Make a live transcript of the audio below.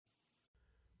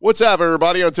What's happening,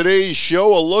 everybody? On today's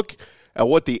show, a look at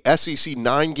what the SEC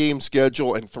 9-game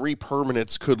schedule and 3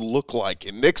 permanents could look like.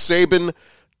 And Nick Saban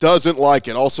doesn't like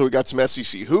it. Also, we got some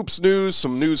SEC hoops news,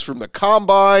 some news from the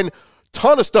Combine,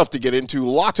 ton of stuff to get into.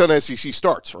 Locked on SEC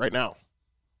starts right now.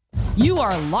 You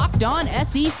are Locked On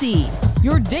SEC,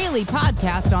 your daily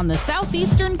podcast on the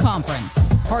Southeastern Conference.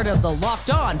 Part of the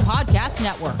Locked On Podcast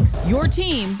Network, your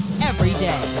team every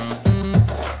day.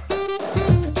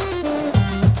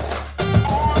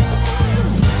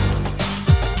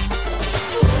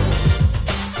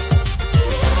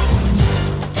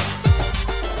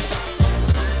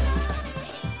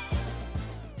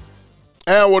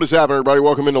 And what is happening, everybody?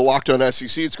 Welcome into Locked On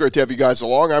SEC. It's great to have you guys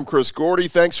along. I'm Chris Gordy.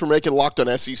 Thanks for making Locked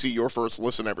On SEC your first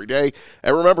listen every day.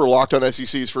 And remember, Locked On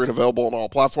SEC is free and available on all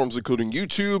platforms, including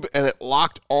YouTube and at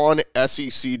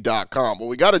LockedOnSEC.com. Well,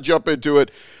 we got to jump into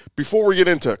it. Before we get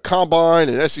into Combine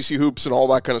and SEC hoops and all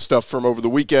that kind of stuff from over the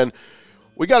weekend,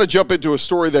 we got to jump into a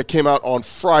story that came out on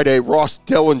Friday. Ross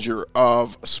Dellenger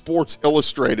of Sports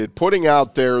Illustrated putting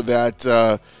out there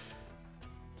that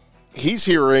he's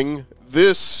hearing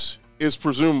this is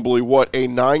presumably what a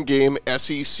 9-game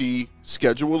SEC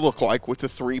schedule will look like with the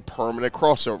 3 permanent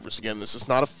crossovers. Again, this is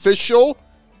not official.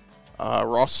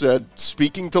 Ross said,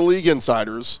 speaking to league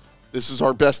insiders, this is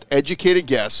our best educated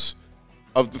guess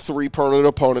of the 3 permanent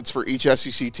opponents for each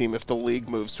SEC team if the league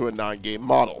moves to a 9-game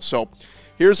model. So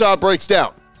here's how it breaks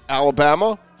down.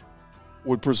 Alabama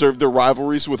would preserve their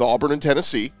rivalries with Auburn and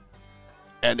Tennessee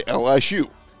and LSU.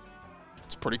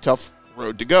 It's a pretty tough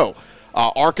road to go.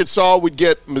 Arkansas would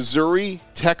get Missouri,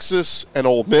 Texas, and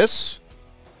Ole Miss.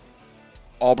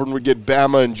 Auburn would get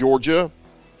Bama and Georgia,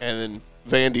 and then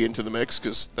Vandy into the mix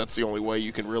because that's the only way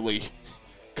you can really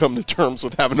come to terms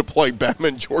with having to play Bama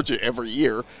and Georgia every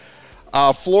year.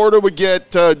 Florida would get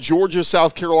Georgia,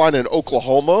 South Carolina, and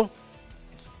Oklahoma.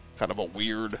 Kind of a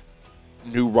weird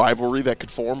new rivalry that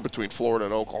could form between Florida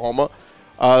and Oklahoma.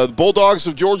 The Bulldogs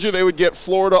of Georgia, they would get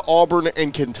Florida, Auburn,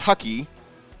 and Kentucky.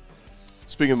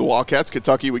 Speaking of the Wildcats,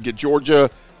 Kentucky would get Georgia,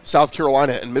 South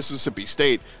Carolina, and Mississippi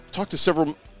State. I've talked to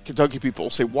several Kentucky people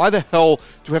say, why the hell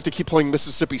do we have to keep playing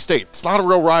Mississippi State? It's not a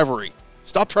real rivalry.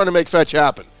 Stop trying to make fetch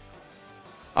happen.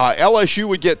 LSU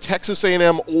would get Texas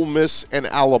A&M, Ole Miss, and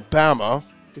Alabama.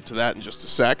 Get to that in just a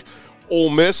sec. Ole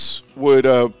Miss would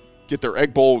get their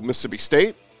Egg Bowl with Mississippi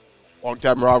State.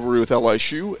 Long-time rivalry with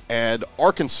LSU. And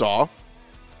Arkansas.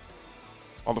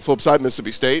 On the flip side,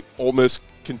 Mississippi State, Ole Miss,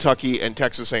 Kentucky, and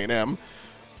Texas A&M.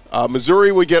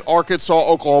 Missouri would get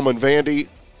Arkansas, Oklahoma, and Vandy.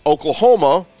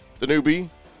 Oklahoma, the newbie,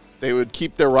 they would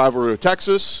keep their rivalry with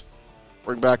Texas,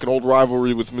 bring back an old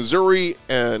rivalry with Missouri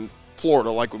and Florida,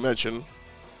 like we mentioned.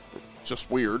 Just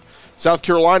weird. South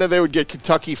Carolina, they would get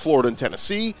Kentucky, Florida, and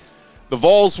Tennessee. The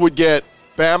Vols would get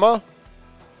Bama,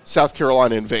 South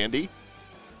Carolina, and Vandy.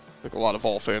 I think a lot of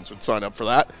Vol fans would sign up for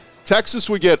that. Texas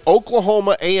would get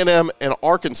Oklahoma, A&M, and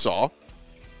Arkansas.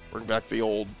 Bring back the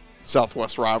old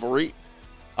Southwest rivalry.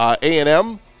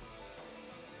 A&M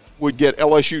would get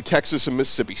LSU, Texas, and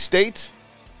Mississippi State.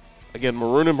 Again,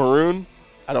 maroon and maroon.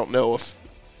 I don't know if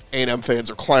A&M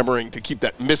fans are clamoring to keep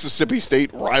that Mississippi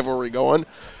State rivalry going.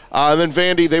 And then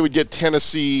Vandy, they would get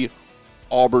Tennessee,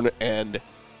 Auburn, and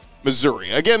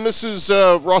Missouri. Again, this is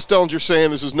Ross Dellenger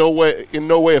saying this is in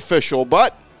no way official,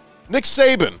 but Nick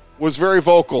Saban was very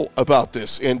vocal about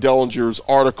this in Dellenger's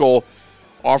article,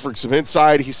 offering some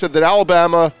insight. He said that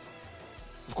Alabama,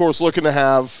 of course, looking to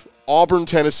have Auburn,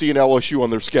 Tennessee, and LSU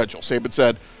on their schedule. Saban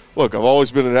said, look, I've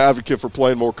always been an advocate for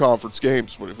playing more conference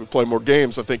games, but if we play more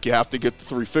games, I think you have to get the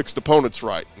 3 fixed opponents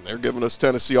right. And they're giving us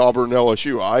Tennessee, Auburn, and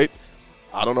LSU, all right?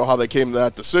 I don't know how they came to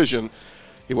that decision.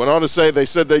 He went on to say they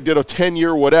said they did a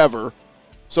 10-year whatever.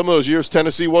 Some of those years,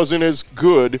 Tennessee wasn't as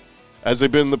good as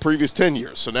they've been in the previous 10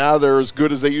 years. So now they're as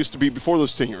good as they used to be before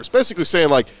those 10 years. Basically saying,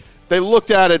 like, they looked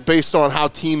at it based on how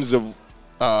teams have,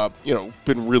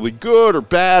 been really good or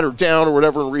bad or down or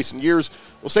whatever in recent years.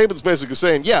 Well, Saban's basically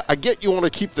saying, yeah, I get you want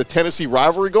to keep the Tennessee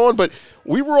rivalry going, but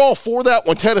we were all for that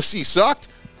when Tennessee sucked.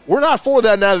 We're not for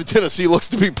that now that Tennessee looks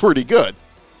to be pretty good.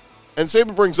 And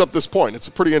Saban brings up this point. It's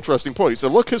a pretty interesting point. He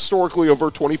said, look historically over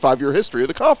a 25-year history of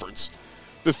the conference.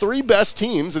 The 3 best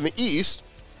teams in the East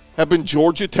have been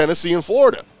Georgia, Tennessee, and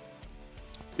Florida.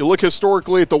 You look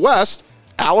historically at the West,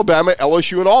 Alabama,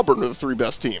 LSU, and Auburn are the 3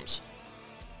 best teams.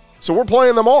 So we're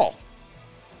playing them all.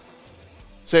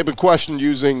 Saban questioned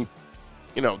using,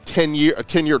 a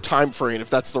 10-year time frame, if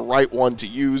that's the right one to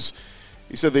use.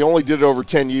 He said they only did it over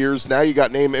 10 years. Now you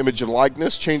got name, image, and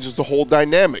likeness. Changes the whole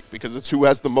dynamic because it's who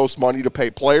has the most money to pay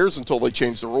players until they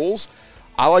change the rules.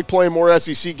 I like playing more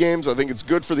SEC games. I think it's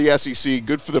good for the SEC,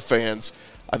 good for the fans.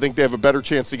 I think they have a better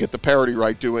chance to get the parity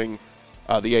right doing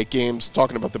the 8 games,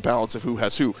 talking about the balance of who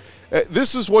has who.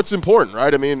 This is what's important,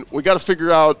 right? I mean, we got to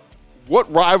figure out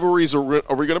what rivalries are we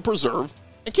going to preserve.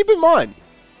 And keep in mind,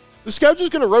 the schedule is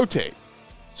going to rotate.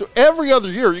 So every other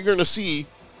year, you're going to see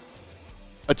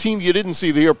a team you didn't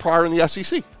see the year prior in the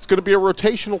SEC. It's going to be a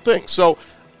rotational thing. So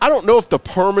I don't know if the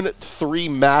permanent 3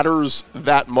 matters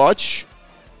that much.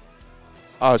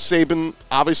 Saban,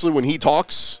 obviously, when he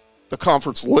talks, the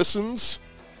conference listens,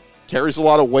 carries a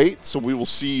lot of weight. So we will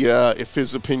see if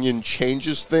his opinion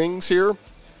changes things here.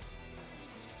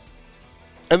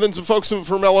 And then some folks from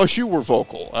LSU were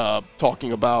vocal,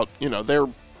 talking about, their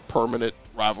permanent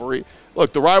rivalry.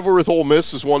 Look, the rivalry with Ole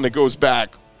Miss is one that goes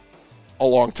back a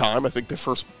long time. I think they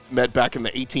first met back in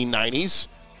the 1890s.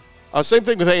 Same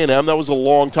thing with A&M. That was a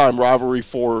long-time rivalry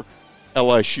for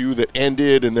LSU that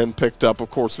ended and then picked up, of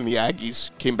course, when the Aggies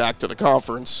came back to the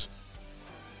conference.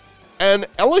 And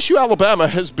LSU-Alabama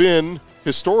has been,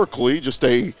 historically, just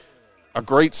a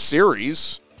great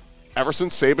series ever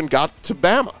since Saban got to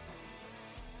Bama.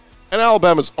 And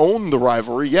Alabama's owned the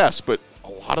rivalry, yes, but a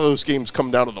lot of those games come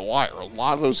down to the wire. A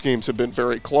lot of those games have been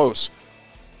very close.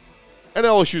 And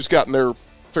LSU's gotten their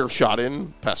fair shot in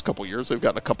the past couple years. They've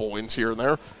gotten a couple wins here and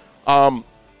there.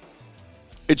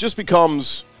 It just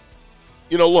becomes,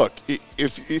 look,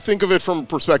 if you think of it from a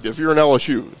perspective, if you're an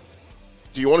LSU,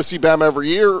 do you want to see Bama every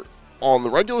year on the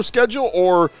regular schedule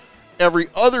or every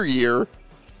other year?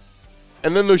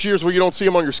 And then those years where you don't see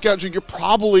them on your schedule, you're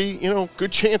probably,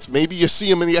 good chance maybe you see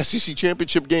them in the SEC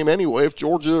championship game anyway if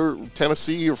Georgia or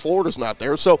Tennessee or Florida's not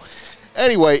there. So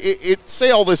anyway, say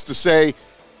all this to say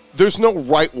there's no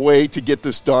right way to get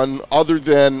this done other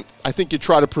than I think you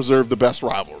try to preserve the best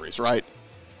rivalries, right?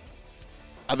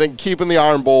 I think keeping the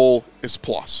Iron Bowl is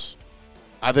plus.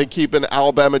 I think keeping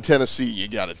Alabama-Tennessee you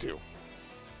got to do.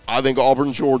 I think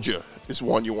Auburn-Georgia is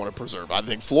one you want to preserve. I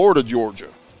think Florida-Georgia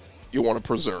you want to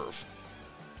preserve.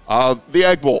 The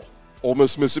Egg Bowl, Ole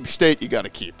Miss, Mississippi State, you got to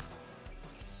keep.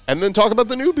 And then talk about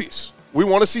the newbies. We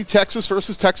want to see Texas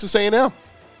versus Texas A&M.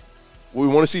 We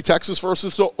want to see Texas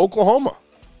versus Oklahoma.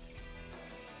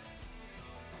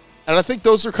 And I think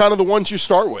those are kind of the ones you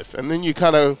start with. And then you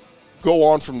kind of go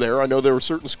on from there. I know there are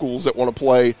certain schools that want to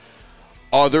play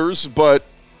others, but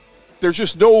there's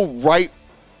just no right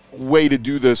way to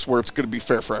do this where it's going to be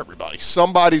fair for everybody.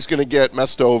 Somebody's going to get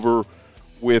messed over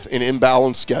with an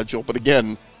imbalanced schedule. But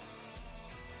again,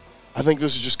 I think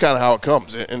this is just kind of how it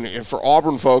comes. And for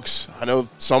Auburn folks, I know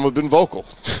some have been vocal.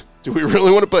 Do we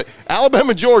really want to play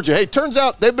Alabama, Georgia? Hey, turns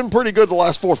out they've been pretty good the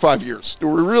last 4 or 5 years. Do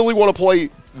we really want to play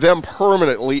them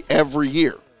permanently every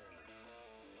year?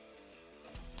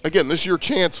 Again, this is your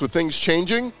chance with things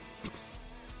changing.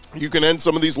 You can end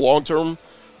some of these long-time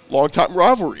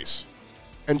rivalries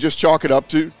and just chalk it up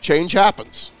to change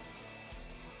happens.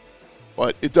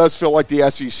 But it does feel like the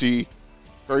SEC,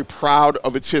 very proud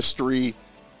of its history,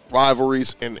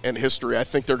 rivalries, and history. I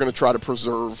think they're going to try to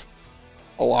preserve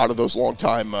a lot of those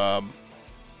long-time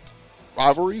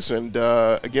rivalries. And,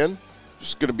 again,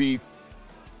 just going to be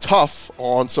tough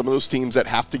on some of those teams that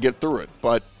have to get through it.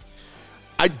 But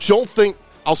I don't think,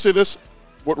 I'll say this,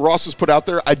 what Ross has put out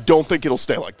there, I don't think it'll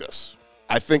stay like this.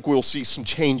 I think we'll see some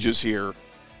changes here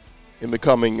in the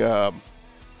coming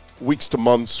weeks to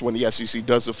months when the SEC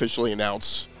does officially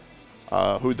announce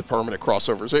who the permanent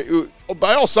crossovers.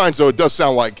 By all signs, though, it does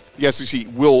sound like the SEC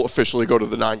will officially go to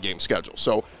the 9-game schedule.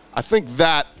 So I think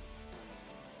that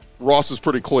Ross is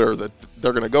pretty clear that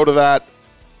they're going to go to that.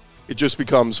 It just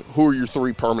becomes who are your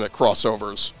 3 permanent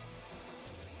crossovers.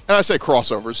 And I say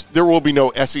crossovers. There will be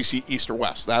no SEC East or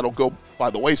West. That'll go by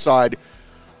the wayside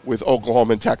with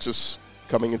Oklahoma and Texas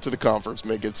coming into the conference,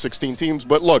 make it 16 teams.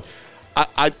 But look,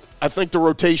 I think the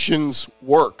rotations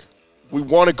work. We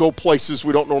want to go places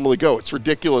we don't normally go. It's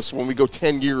ridiculous when we go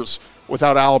 10 years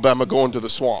without Alabama going to the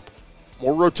Swamp.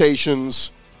 More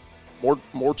rotations,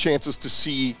 more chances to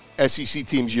see SEC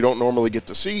teams you don't normally get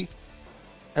to see.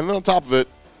 And then on top of it,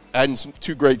 adding some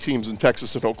 2 great teams in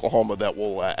Texas and Oklahoma that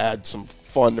will add some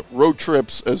fun road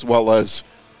trips as well as,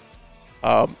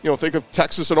 think of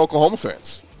Texas and Oklahoma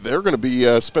fans. They're going to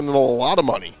be spending a lot of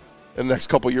money in the next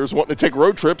couple of years wanting to take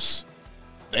road trips.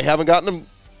 They haven't gotten them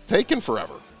taken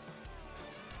forever.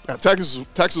 Now, Texas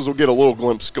will get a little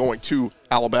glimpse going to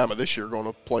Alabama this year, going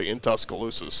to play in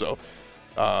Tuscaloosa. So,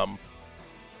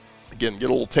 again, get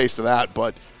a little taste of that.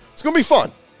 But it's going to be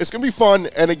fun. It's going to be fun.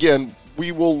 And, again,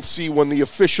 we will see when the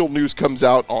official news comes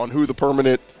out on who the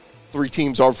permanent 3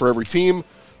 teams are for every team,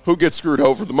 who gets screwed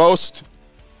over the most.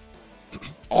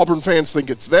 Auburn fans think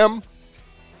it's them.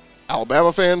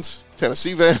 Alabama fans,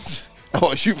 Tennessee fans,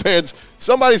 LSU fans,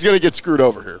 somebody's going to get screwed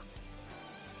over here.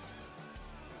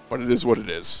 But it is what it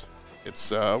is.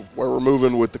 It's where we're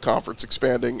moving with the conference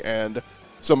expanding, and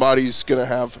somebody's going to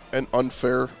have an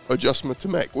unfair adjustment to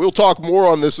make. We'll talk more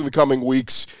on this in the coming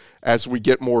weeks as we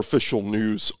get more official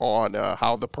news on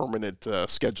how the permanent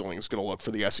scheduling is going to look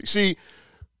for the SEC,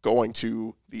 going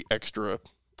to the extra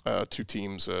 2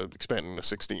 teams, expanding to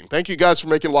 16. Thank you guys for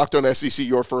making Locked On SEC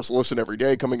your first listen every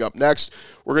day. Coming up next,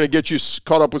 we're going to get you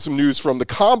caught up with some news from the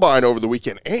Combine over the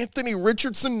weekend. Anthony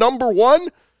Richardson, number 1.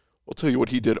 We'll tell you what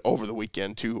he did over the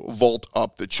weekend to vault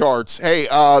up the charts. Hey,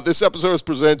 this episode is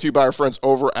presented to you by our friends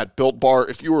over at Built Bar.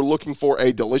 If you are looking for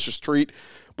a delicious treat,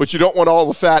 but you don't want all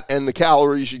the fat and the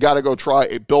calories, you got to go try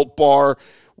a Built Bar.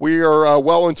 We are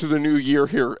well into the new year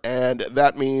here, and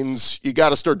that means you got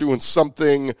to start doing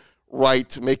something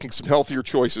right, making some healthier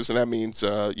choices, and that means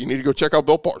you need to go check out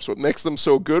Built Bar. So what makes them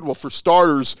so good? Well, for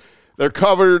starters, they're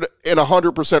covered in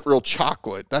 100% real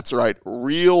chocolate. That's right,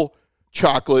 real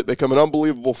chocolate. They come in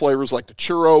unbelievable flavors like the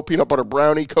churro, peanut butter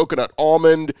brownie, coconut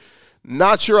almond.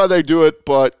 Not sure how they do it,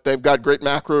 but they've got great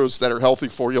macros that are healthy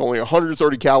for you. Only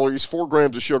 130 calories, 4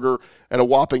 grams of sugar, and a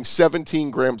whopping 17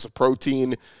 grams of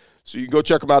protein. So you can go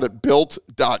check them out at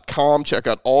Built.com. Check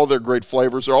out all their great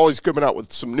flavors. They're always coming out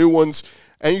with some new ones.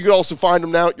 And you can also find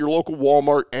them now at your local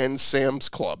Walmart and Sam's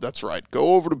Club. That's right.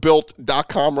 Go over to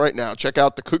Built.com right now. Check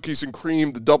out the cookies and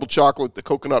cream, the double chocolate, the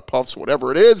coconut puffs, whatever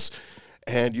it is.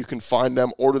 And you can find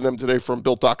them, order them today from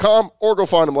Built.com, or go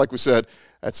find them, like we said,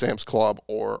 at Sam's Club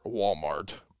or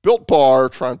Walmart. Built Bar,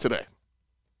 try them today.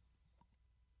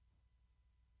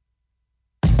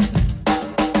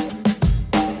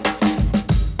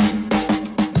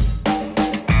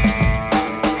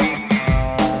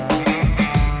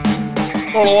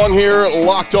 Going along here,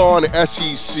 Locked On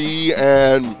SEC,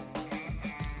 and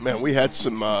man, we had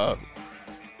some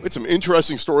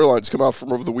interesting storylines come out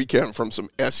from over the weekend from some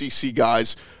SEC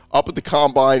guys up at the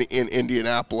Combine in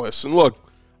Indianapolis. And look,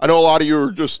 I know a lot of you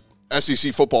are just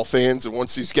SEC football fans, and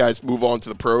once these guys move on to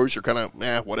the pros, you're kind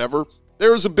of, whatever.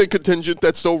 There's a big contingent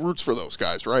that still roots for those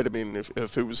guys, right? I mean,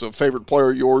 if it was a favorite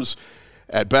player of yours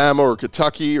at Bama or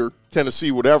Kentucky or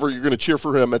Tennessee, whatever, you're going to cheer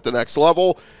for him at the next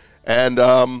level. And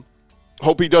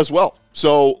hope he does well.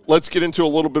 So let's get into a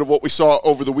little bit of what we saw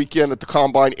over the weekend at the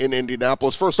Combine in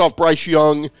Indianapolis. First off, Bryce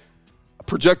Young,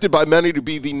 projected by many to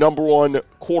be the number 1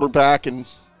 quarterback and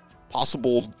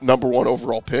possible number 1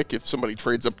 overall pick if somebody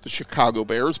trades up the Chicago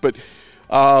Bears. But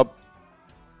got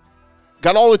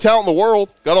all the talent in the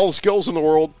world, got all the skills in the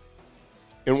world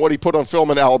in what he put on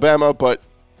film in Alabama. But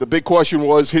the big question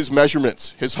was his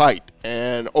measurements, his height.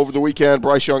 And over the weekend,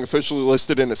 Bryce Young officially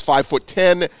listed in as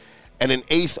 5'10" and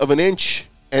 1/8 of an inch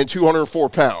and 204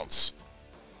 pounds.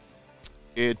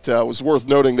 It was worth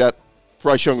noting that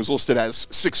Bryce Young was listed as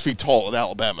 6 feet tall at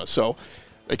Alabama, so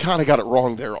they kind of got it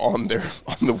wrong there on the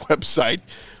website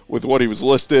with what he was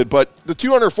listed. But the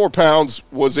 204 pounds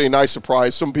was a nice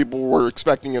surprise. Some people were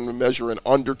expecting him to measure in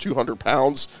under 200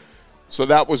 pounds, so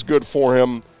that was good for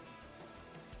him.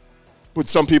 But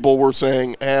some people were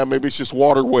saying, maybe it's just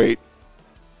water weight.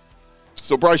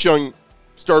 So Bryce Young,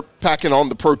 start packing on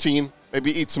the protein,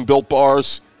 maybe eat some Built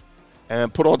Bars,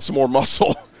 and put on some more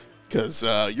muscle, because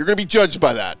you're going to be judged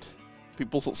by that.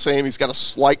 People saying he's got a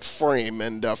slight frame,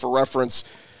 and for reference,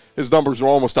 his numbers are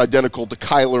almost identical to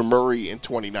Kyler Murray in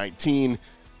 2019.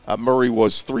 Murray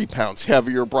was 3 pounds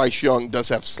heavier. Bryce Young does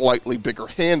have slightly bigger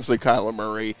hands than Kyler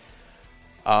Murray.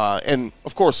 And,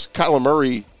 of course, Kyler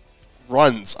Murray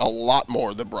runs a lot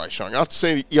more than Bryce Young. Not to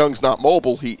say Young's not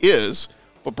mobile, he is.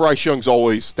 But Bryce Young's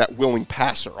always that willing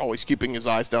passer, always keeping his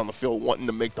eyes down the field, wanting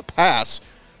to make the pass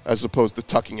as opposed to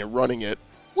tucking and running it,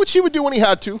 which he would do when he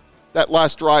had to. That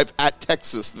last drive at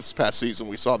Texas this past season,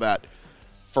 we saw that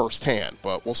firsthand.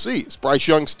 But we'll see. Is Bryce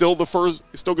Young still going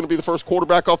to be the first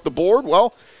quarterback off the board?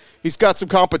 Well, he's got some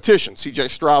competition. C.J.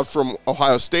 Stroud from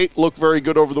Ohio State looked very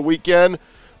good over the weekend.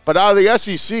 But out of the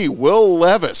SEC, Will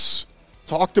Levis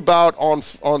talked about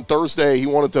on Thursday he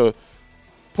wanted to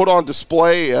put on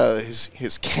display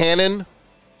his cannon,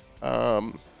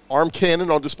 arm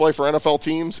cannon on display for NFL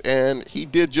teams, and he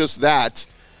did just that.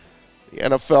 The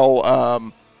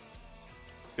NFL,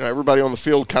 everybody on the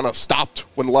field kind of stopped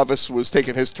when Levis was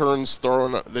taking his turns,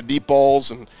 throwing the deep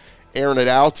balls and airing it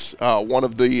out. One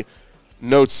of the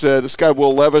notes said, this guy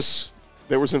Will Levis,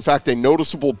 there was in fact a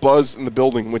noticeable buzz in the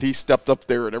building when he stepped up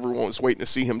there and everyone was waiting to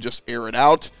see him just air it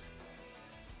out.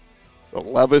 So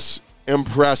Levis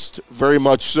impressed very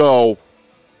much so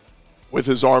with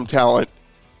his arm talent,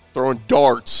 throwing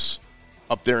darts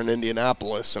up there in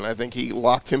Indianapolis, and I think he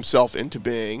locked himself into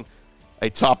being a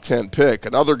top 10 pick.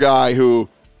 Another guy who,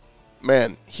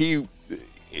 man,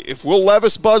 if Will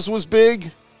Levis buzz was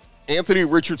big, Anthony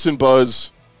Richardson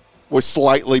buzz was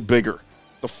slightly bigger.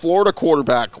 The Florida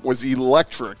quarterback was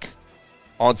electric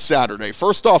on Saturday.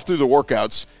 First off, through the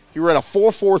workouts, He ran a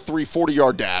 4.43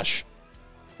 40-yard dash.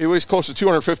 He weighs close to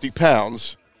 250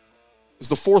 pounds. Is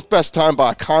the fourth best time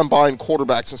by a combine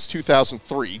quarterback since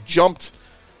 2003. Jumped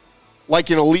like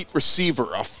an elite receiver,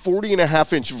 a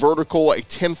 40.5-inch vertical, a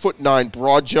 10'9"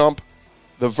 broad jump.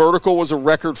 The vertical was a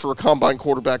record for a combine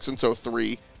quarterback since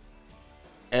 2003.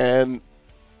 And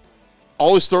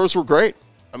all his throws were great.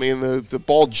 I mean, the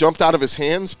ball jumped out of his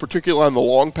hands, particularly on the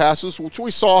long passes, which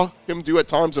we saw him do at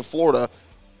times in Florida,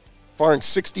 firing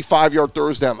 65-yard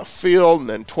throws down the field and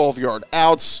then 12-yard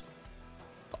outs.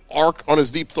 The arc on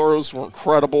his deep throws were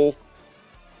incredible.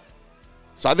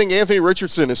 So I think Anthony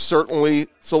Richardson has certainly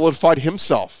solidified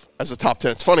himself as a top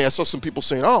 10. It's funny, I saw some people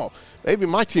saying, oh, maybe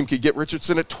my team could get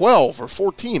Richardson at 12 or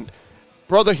 14.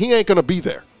 Brother, he ain't going to be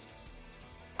there.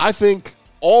 I think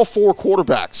all four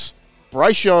quarterbacks,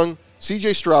 Bryce Young,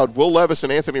 C.J. Stroud, Will Levis,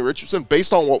 and Anthony Richardson,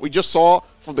 based on what we just saw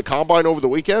from the Combine over the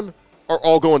weekend, are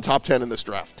all going top 10 in this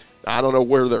draft. Now, I don't know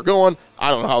where they're going. I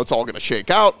don't know how it's all going to shake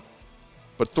out.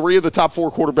 But three of the top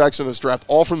four quarterbacks in this draft,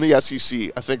 all from the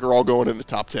SEC, I think are all going in the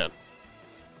top 10.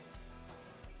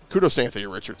 Kudos to Anthony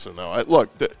Richardson, though. Look,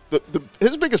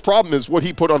 his biggest problem is what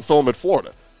he put on film at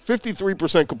Florida.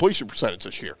 53% completion percentage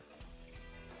this year.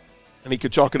 And he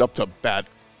could chalk it up to bad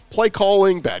play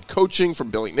calling, bad coaching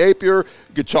from Billy Napier.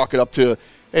 You could chalk it up to,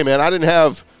 hey, man, I didn't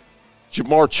have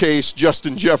Jamar Chase,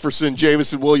 Justin Jefferson,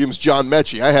 Jameson Williams, John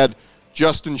Mechie. I had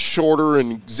Justin Shorter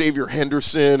and Xavier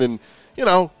Henderson and,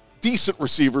 decent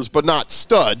receivers, but not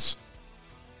studs.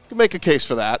 You can make a case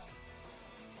for that.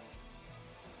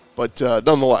 But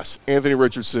nonetheless, Anthony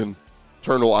Richardson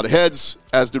turned a lot of heads,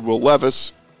 as did Will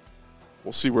Levis.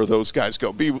 We'll see where those guys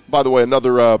go. By the way,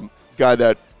 another guy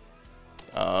that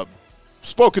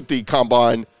spoke at the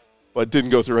Combine but didn't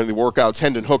go through any of the workouts,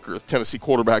 Hendon Hooker, the Tennessee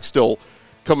quarterback, still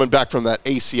coming back from that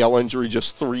ACL injury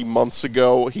just 3 months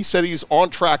ago. He said he's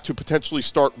on track to potentially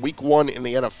start week 1 in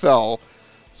the NFL.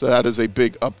 So that is a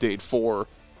big update for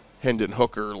Hendon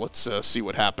Hooker. Let's see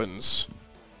what happens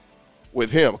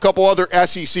with him. A couple other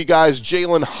SEC guys,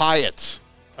 Jalen Hyatt,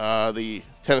 the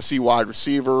Tennessee wide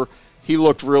receiver. He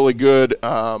looked really good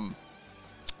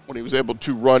when he was able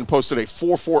to run, posted a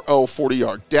 4.40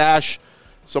 40-yard dash.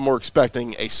 Some were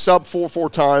expecting a sub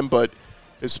 4.4 time, but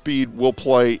his speed will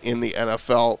play in the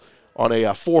NFL. On a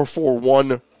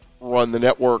 4.41 run, the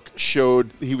network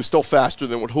showed he was still faster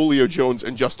than what Julio Jones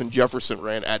and Justin Jefferson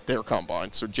ran at their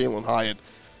combine. So Jalen Hyatt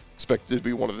expected to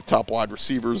be one of the top wide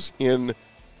receivers in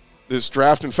this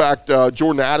draft. In fact,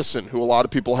 Jordan Addison, who a lot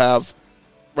of people have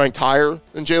ranked higher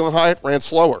than Jalen Hyatt, ran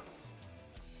slower.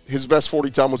 His best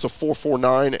 40 time was a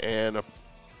 4.49, and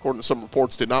according to some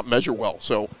reports, did not measure well.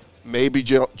 So maybe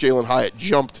Jalen Hyatt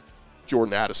jumped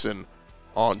Jordan Addison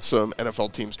on some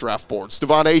NFL teams' draft boards.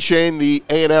 Devon Achane, the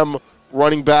A&M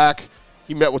running back,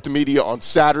 he met with the media on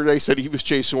Saturday, said he was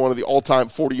chasing one of the all-time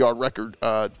 40-yard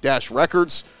dash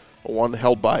records, the one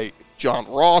held by John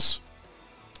Ross.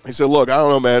 He said, look, I don't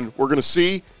know, man. We're going to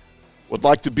see. Would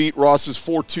like to beat Ross's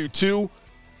 4.22.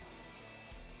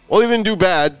 Well, he didn't do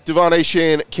bad. Devon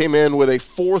Achane came in with a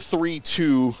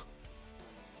 4.32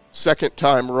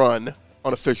 second-time run,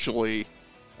 unofficially.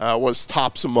 Was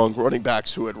tops among running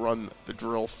backs who had run the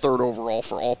drill, third overall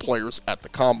for all players at the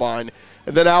Combine.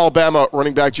 And then Alabama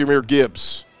running back Jahmyr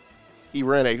Gibbs. He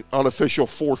ran an unofficial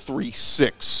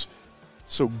 4.36.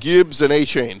 So Gibbs and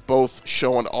Achane both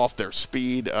showing off their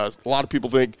speed. A lot of people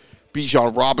think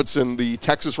Bijan Robinson, the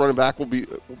Texas running back, will be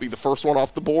the first one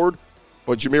off the board.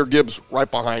 But Jahmyr Gibbs right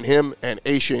behind him, and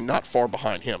Achane not far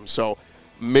behind him. So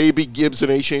maybe Gibbs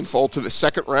and Achane fall to the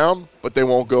second round, but they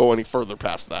won't go any further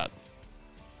past that.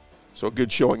 So a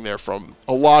good showing there from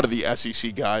a lot of the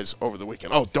SEC guys over the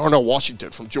weekend. Oh, Darnell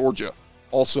Washington from Georgia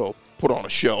also put on a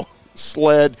show.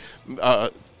 Sled,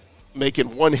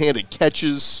 making one-handed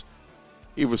catches.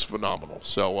 He was phenomenal.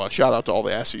 So shout out to all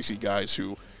the SEC guys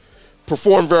who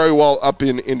performed very well up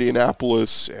in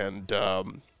Indianapolis. And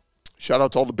shout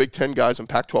out to all the Big Ten guys and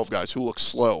Pac-12 guys who look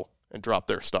slow and drop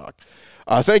their stock.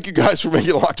 Thank you guys for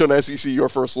making Locked On SEC your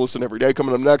first listen every day.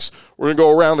 Coming up next, we're going to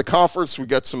go around the conference. We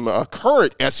got some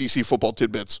current SEC football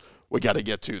tidbits we got to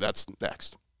get to. That's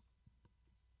next.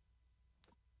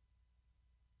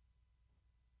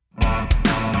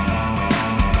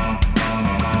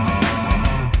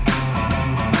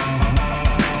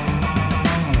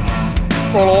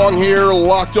 Going along here,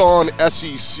 Locked On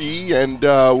SEC, and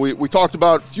we talked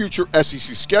about future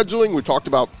SEC scheduling. We talked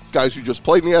about guys who just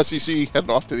played in the SEC, heading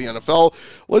off to the NFL.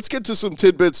 Let's get to some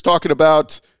tidbits talking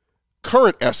about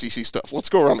current SEC stuff. Let's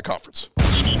go around the conference.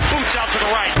 Boots out to the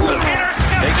right.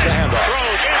 Takes the handoff.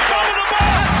 Throws.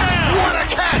 What a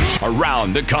catch!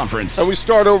 around the conference. And we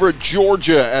start over at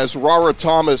Georgia as Rara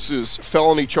Thomas's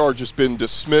felony charge has been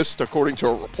dismissed, according to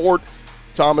a report.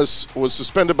 Thomas was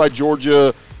suspended by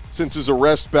Georgia since his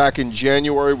arrest back in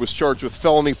January, was charged with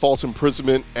felony false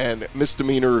imprisonment and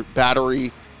misdemeanor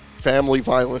battery, family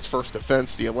violence first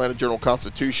offense. The Atlanta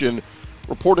Journal-Constitution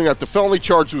reporting that the felony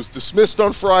charge was dismissed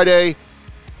on Friday,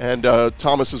 and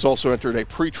Thomas has also entered a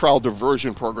pretrial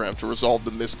diversion program to resolve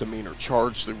the misdemeanor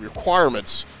charge. The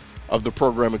requirements of the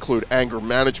program include anger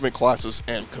management classes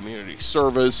and community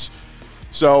service.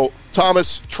 So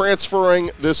Thomas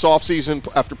transferring this offseason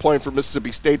after playing for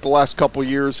Mississippi State the last couple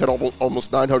years, had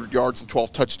almost 900 yards and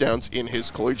 12 touchdowns in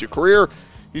his collegiate career.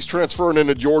 He's transferring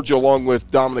into Georgia along with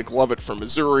Dominic Lovett from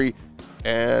Missouri,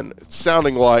 and it's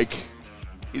sounding like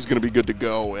he's going to be good to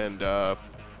go, and the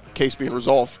case being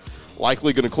resolved,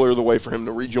 likely going to clear the way for him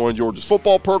to rejoin Georgia's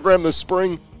football program this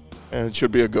spring, and it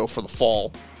should be a go for the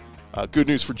fall. Good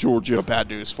news for Georgia, bad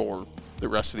news for the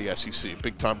rest of the SEC.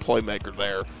 Big-time playmaker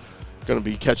there. Going to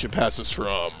be catching passes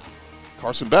from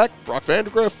Carson Beck, Brock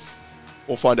Vandagriff.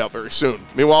 We'll find out very soon.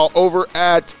 Meanwhile, over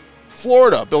at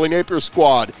Florida, Billy Napier's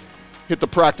squad hit the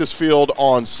practice field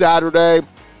on Saturday,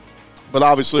 but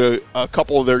obviously a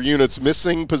couple of their units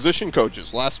missing position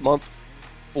coaches. Last month,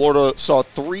 Florida saw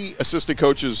 3 assistant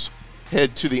coaches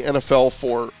head to the NFL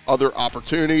for other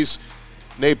opportunities.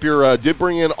 Napier did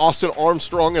bring in Austin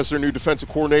Armstrong as their new defensive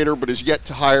coordinator, but is yet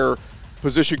to hire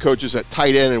position coaches at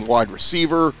tight end and wide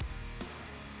receiver.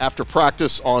 After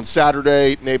practice on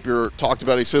Saturday, Napier talked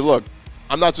about it. He said, look,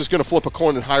 I'm not just going to flip a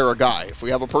coin and hire a guy. If we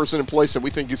have a person in place that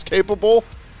we think is capable,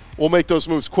 we'll make those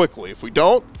moves quickly. If we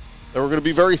don't, then we're going to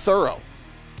be very thorough.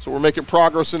 So we're making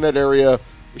progress in that area.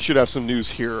 We should have some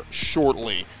news here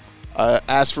shortly.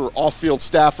 As for off-field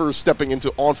staffers stepping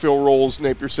into on-field roles,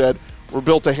 Napier said, we're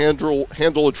built to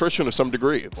handle attrition to some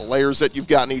degree. The layers that you've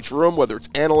got in each room, whether it's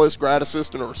analyst, grad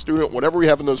assistant, or a student, whatever we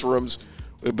have in those rooms,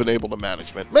 we've been able to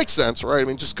manage. Makes sense, right? I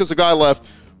mean, just because a guy left,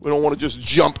 we don't want to just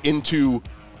jump into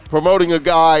promoting a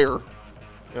guy or,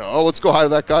 let's go hire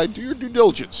that guy. Do your due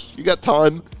diligence. You got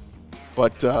time.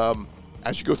 But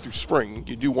as you go through spring,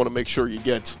 you do want to make sure you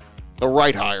get the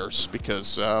right hires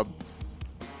because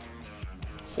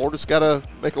Florida's got to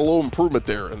make a little improvement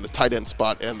there in the tight end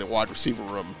spot and the wide receiver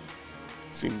room.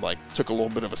 Seemed like took a little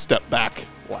bit of a step back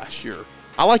last year.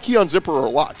 I like Keon Zipperer a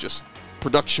lot, just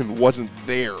production wasn't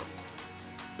there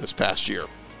this past year.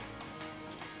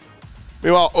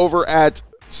 Meanwhile, over at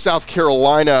South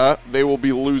Carolina, they will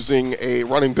be losing a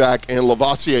running back in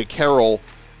Lavassier Carroll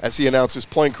as he announced his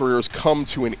playing career has come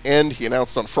to an end. He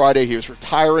announced on Friday he was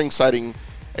retiring, citing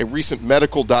a recent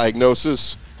medical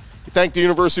diagnosis. He thanked the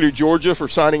University of Georgia for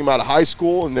signing him out of high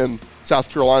school and then South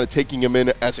Carolina taking him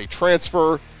in as a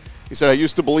transfer. He said, I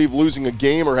used to believe losing a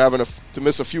game or having to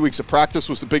miss a few weeks of practice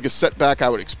was the biggest setback I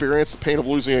would experience. The pain of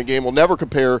losing a game will never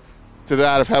compare to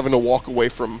that of having to walk away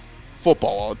from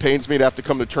football. While it pains me to have to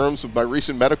come to terms with my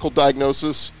recent medical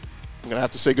diagnosis, I'm going to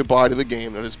have to say goodbye to the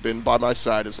game that has been by my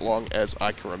side as long as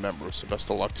I can remember. So best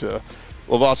of luck to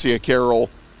Lavassier Carroll,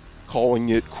 calling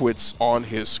it quits on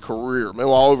his career.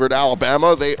 Meanwhile, over at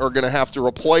Alabama, they are going to have to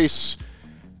replace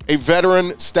a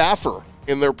veteran staffer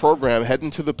in their program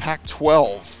heading to the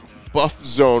Pac-12. Buff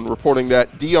Zone reporting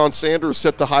that Deion Sanders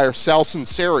set to hire Sal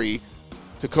Sunseri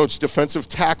to coach defensive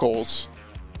tackles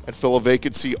and fill a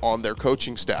vacancy on their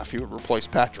coaching staff. He would replace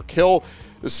Patrick Hill.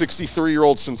 The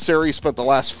 63-year-old Sunseri spent the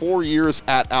last 4 years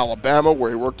at Alabama, where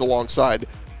he worked alongside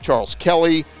Charles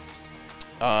Kelly.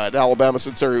 At Alabama,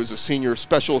 Sunseri was a senior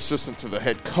special assistant to the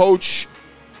head coach.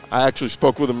 I actually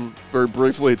spoke with him very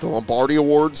briefly at the Lombardi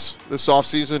Awards this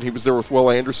offseason. He was there with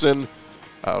Will Anderson.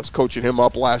 I was coaching him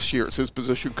up last year as his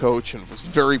position coach and was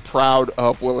very proud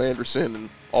of Will Anderson and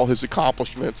all his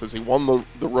accomplishments as he won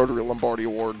the Rotary Lombardi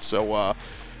Award. So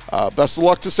best of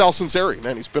luck to Sal Sunseri.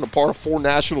 Man, he's been a part of 4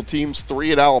 national teams,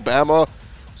 3 at Alabama.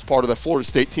 He was part of the Florida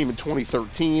State team in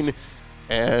 2013.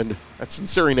 And that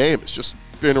Sunseri name has just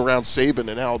been around Saban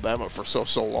in Alabama for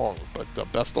so long. But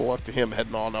best of luck to him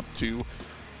heading on up to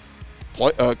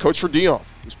coach for Deion,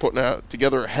 who's putting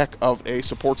together a heck of a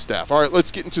support staff. All right, let's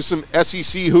get into some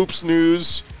SEC hoops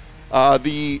news.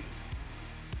 The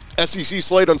SEC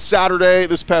slate on Saturday,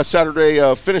 this past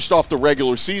Saturday, finished off the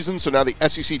regular season, so now the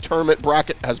SEC tournament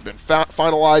bracket has been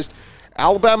finalized.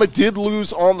 Alabama did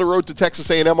lose on the road to Texas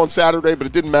A&M on Saturday, but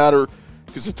it didn't matter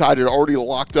because the Tide had already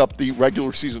locked up the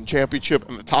regular season championship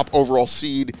and the top overall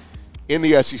seed in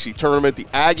the SEC tournament. The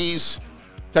Aggies,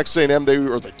 Texas A&M, they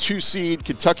are the 2 seed.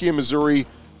 Kentucky and Missouri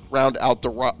round out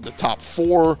the top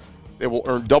 4. They will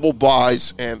earn double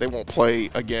buys, and they won't play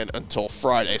again until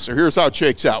Friday. So here's how it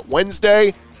shakes out.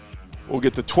 Wednesday, we'll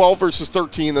get the 12 versus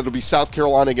 13. That'll be South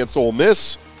Carolina against Ole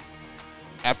Miss.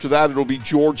 After that, it'll be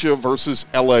Georgia versus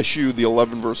LSU, the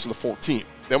 11 versus the 14.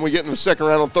 Then we get into the second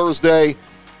round on Thursday.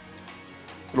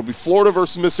 It'll be Florida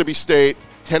versus Mississippi State,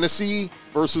 Tennessee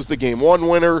versus the Game 1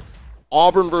 winner,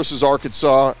 Auburn versus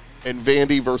Arkansas, and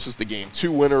Vandy versus the Game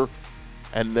 2 winner.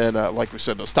 And then, like we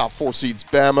said, those top 4 seeds,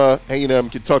 Bama, A&M,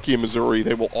 Kentucky, and Missouri,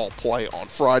 they will all play on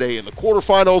Friday in the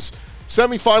quarterfinals.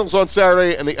 Semifinals on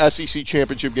Saturday, and the SEC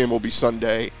championship game will be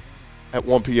Sunday at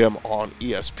 1 p.m. on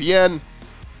ESPN.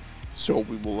 So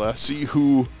we will see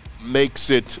who makes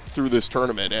it through this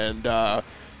tournament. And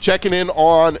checking in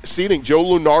on seeding, Joe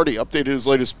Lunardi updated his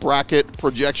latest bracket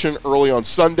projection early on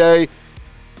Sunday.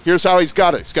 Here's how he's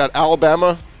got it. He's got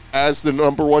Alabama as the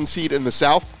number 1 seed in the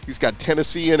South. He's got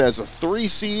Tennessee in as a 3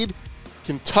 seed,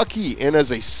 Kentucky in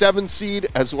as a 7 seed,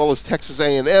 as well as Texas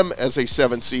A&M as a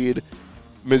 7 seed.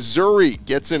 Missouri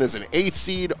gets in as an 8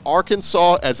 seed,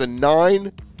 Arkansas as a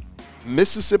 9,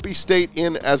 Mississippi State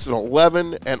in as an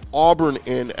 11, and Auburn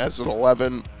in as an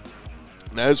 11.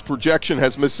 And his projection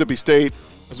has Mississippi State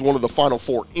as one of the Final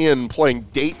 4 in, playing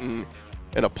Dayton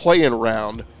in a play-in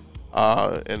round.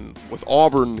 And with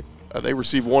Auburn, they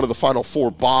receive one of the Final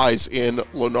 4 byes in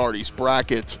Lunardi's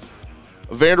bracket.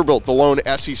 Vanderbilt, the lone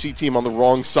SEC team on the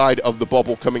wrong side of the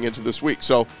bubble coming into this week.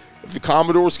 So if the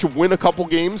Commodores can win a couple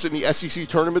games in the SEC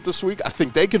tournament this week, I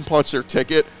think they can punch their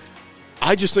ticket.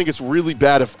 I just think it's really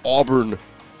bad if Auburn,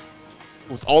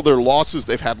 with all their losses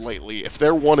they've had lately, if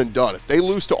they're one and done, if they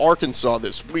lose to Arkansas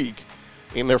this week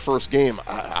in their first game,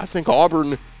 I think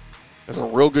Auburn has a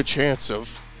real good chance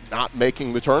of not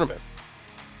making the tournament.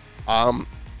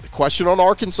 The question on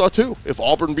Arkansas, too, if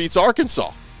Auburn beats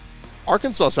Arkansas.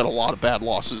 Arkansas's had a lot of bad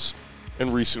losses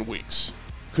in recent weeks.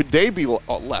 Could they be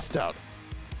left out?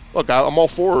 Look, I'm all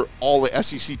for all the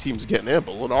SEC teams getting in,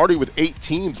 but Lunardi with 8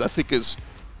 teams, I think, is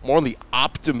more on the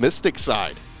optimistic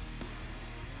side.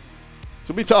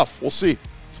 So it'll be tough. We'll see.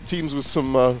 Some teams with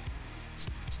some,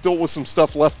 still with some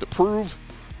stuff left to prove,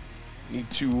 need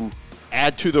to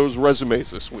add to those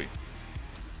resumes this week.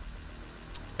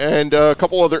 And a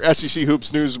couple other SEC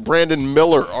hoops news. Brandon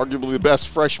Miller, arguably the best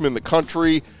freshman in the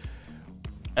country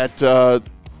at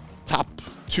top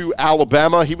 2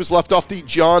 Alabama. He was left off the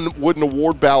John Wooden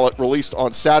Award ballot released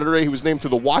on Saturday. He was named to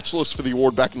the watch list for the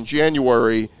award back in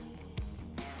January.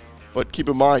 But keep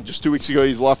in mind, just 2 weeks ago,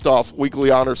 he's left off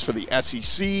weekly honors for the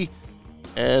SEC.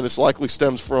 And this likely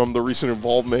stems from the recent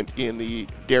involvement in the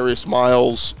Darius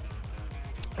Miles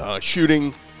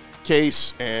shooting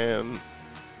case, and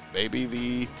maybe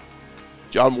the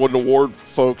John Wooden Award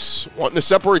folks wanting to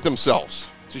separate themselves.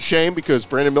 It's a shame because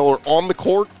Brandon Miller on the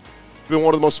court, been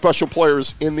one of the most special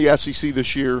players in the SEC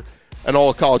this year and all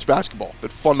of college basketball. Been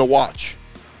fun to watch.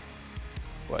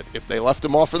 But if they left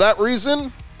him off for that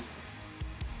reason,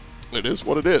 it is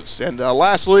what it is. And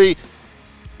lastly,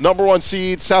 number 1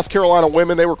 seed, South Carolina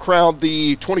women. They were crowned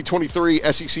the 2023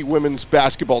 SEC Women's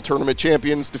Basketball Tournament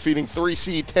champions, defeating 3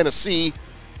 seed Tennessee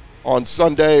on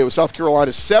Sunday. It was South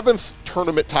Carolina's 7th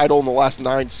tournament title in the last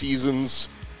 9 seasons.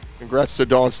 Congrats to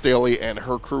Dawn Staley and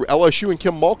her crew. LSU and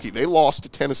Kim Mulkey, they lost to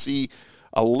Tennessee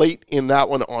late in that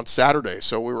one on Saturday.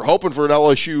 So we were hoping for an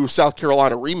LSU-South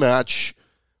Carolina rematch,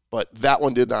 but that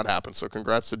one did not happen. So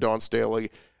congrats to Dawn Staley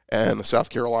and the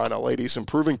South Carolina ladies,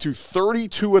 improving to 32-0,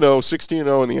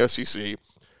 16-0 in the SEC.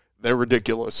 They're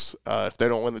ridiculous. If they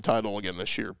don't win the title again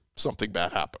this year, something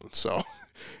bad happens. So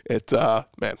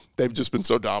man, they've just been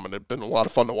so dominant. Been a lot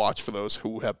of fun to watch for those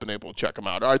who have been able to check them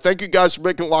out. All right, thank you guys for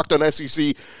making Locked On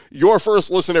SEC your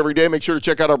first listen every day. Make sure to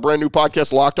check out our brand new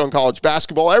podcast, Locked On College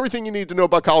Basketball. Everything you need to know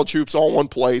about college hoops all in one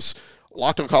place.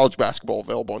 Locked On College Basketball,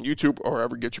 available on YouTube or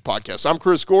wherever you get your podcasts. I'm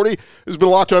Chris Gordy. This has been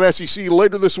Locked On SEC.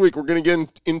 Later this week, we're going to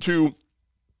get into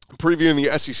previewing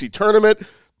the SEC tournament,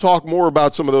 talk more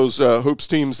about some of those hoops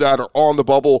teams that are on the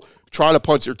bubble, trying to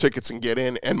punch their tickets and get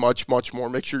in, and much, much more.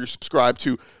 Make sure you subscribe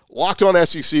to Locked On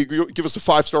SEC. Give us a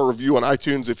 5-star review on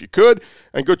iTunes if you could,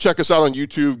 and go check us out on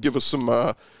YouTube. Give us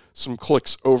some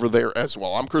clicks over there as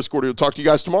well. I'm Chris Gordy. We'll talk to you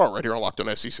guys tomorrow right here on Locked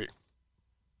On SEC.